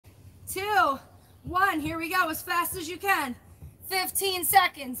2, 1. Here we go, as fast as you can. 15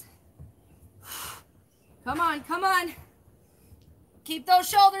 seconds. Come on, come on. Keep those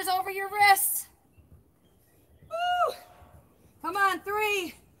shoulders over your wrists. Woo! Come on,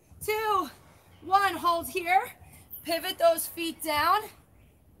 3, 2, 1. Hold here. Pivot those feet down.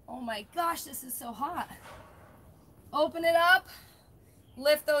 Oh my gosh, this is so hot. Open it up.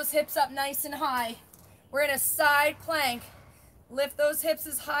 Lift those hips up nice and high. We're in a side plank. Lift those hips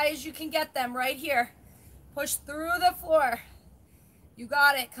as high as you can get them right here. Push through the floor. You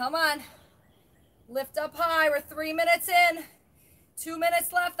got it. Come on. Lift up high. We're 3 minutes in. 2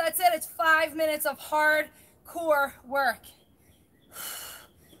 minutes left. That's it. It's 5 minutes of hard core work.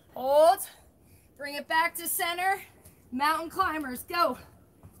 Hold. Bring it back to center. Mountain climbers. Go.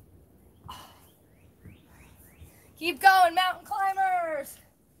 Keep going, mountain climbers.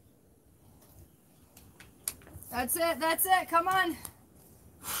 That's it, that's it. Come on.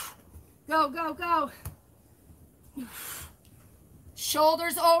 Go, go, go.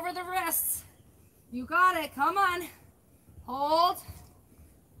 Shoulders over the wrists. You got it. Come on. Hold.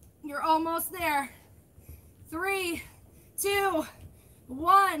 You're almost there. 3, 2,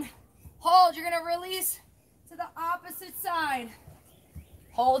 1. Hold. You're going to release to the opposite side.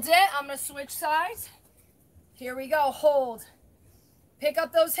 Hold it. I'm going to switch sides. Here we go. Hold. Pick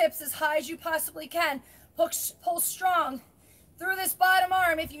up those hips as high as you possibly can. Pull strong through this bottom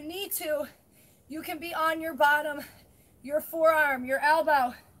arm. If you need to, you can be on your bottom, your forearm, your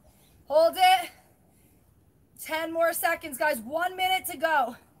elbow. Hold it. 10 more seconds, guys. 1 minute to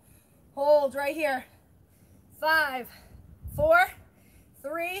go. Hold right here. 5, 4,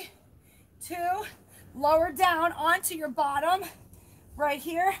 3, 2. Lower down onto your bottom. Right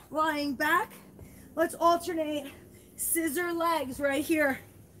here, lying back. Let's alternate scissor legs right here.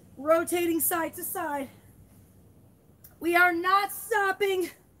 Rotating side to side. We are not stopping.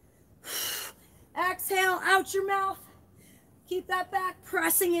 Exhale out your mouth. Keep that back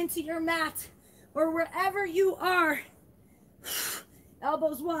pressing into your mat or wherever you are.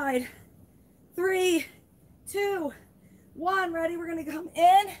 Elbows wide. 3, 2, 1. Ready? We're going to come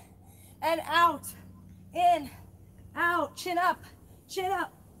in and out. In, out. Chin up. Chin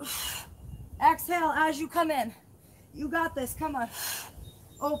up. Exhale as you come in. You got this. Come on.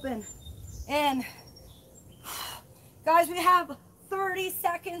 Open. In. Guys, we have 30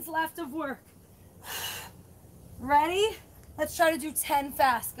 seconds left of work. Ready? Let's try to do 10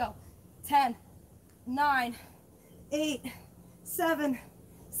 fast. Go. 10, 9, 8, 7,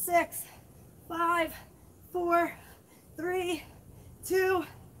 6, 5, 4, 3, 2,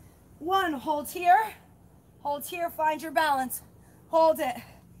 1. Hold here. Hold here. Find your balance. Hold it.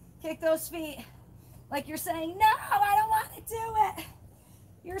 Kick those feet like you're saying, no, I don't want to do it.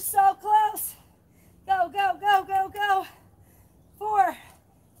 You're so close. Go, go, go, go, go. 4,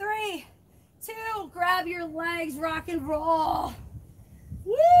 3, 2. Grab your legs, rock and roll.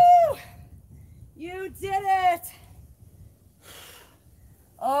 Woo! You did it.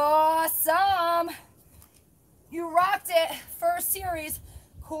 Awesome. You rocked it. First series,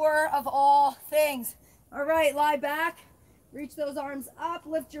 core of all things. All right, lie back. Reach those arms up.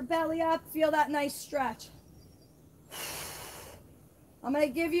 Lift your belly up. Feel that nice stretch. I'm going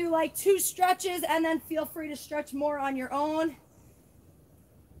to give you like 2 stretches and then feel free to stretch more on your own.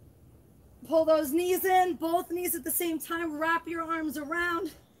 Pull those knees in, both knees at the same time. Wrap your arms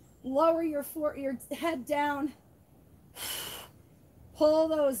around. Lower your head down. Pull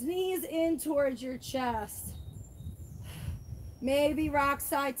those knees in towards your chest. Maybe rock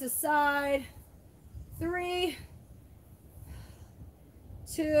side to side. 3,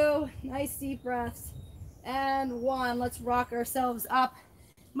 2, nice deep breaths. And 1. Let's rock ourselves up.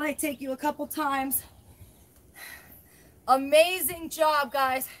 Might take you a couple times. Amazing job,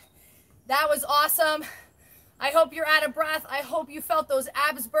 guys. That was awesome. I hope you're out of breath. I hope you felt those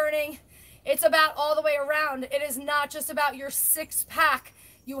abs burning. It's about all the way around. It is not just about your 6-pack.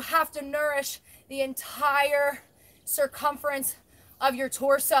 You have to nourish the entire circumference of your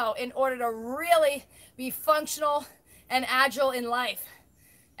torso in order to really be functional and agile in life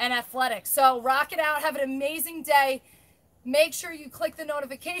and athletic. So rock it out. Have an amazing day. Make sure you click the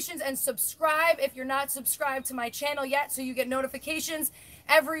notifications and subscribe if you're not subscribed to my channel yet, so you get notifications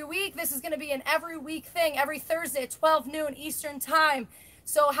every week. This is going to be an every week thing, every Thursday at 12 noon Eastern time.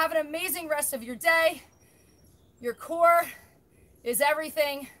 So have an amazing rest of your day. Your core is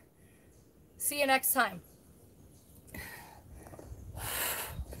everything. See you next time.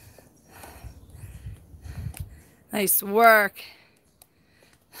 Nice work.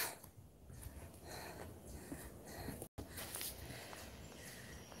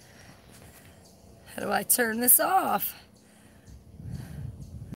 How do I turn this off?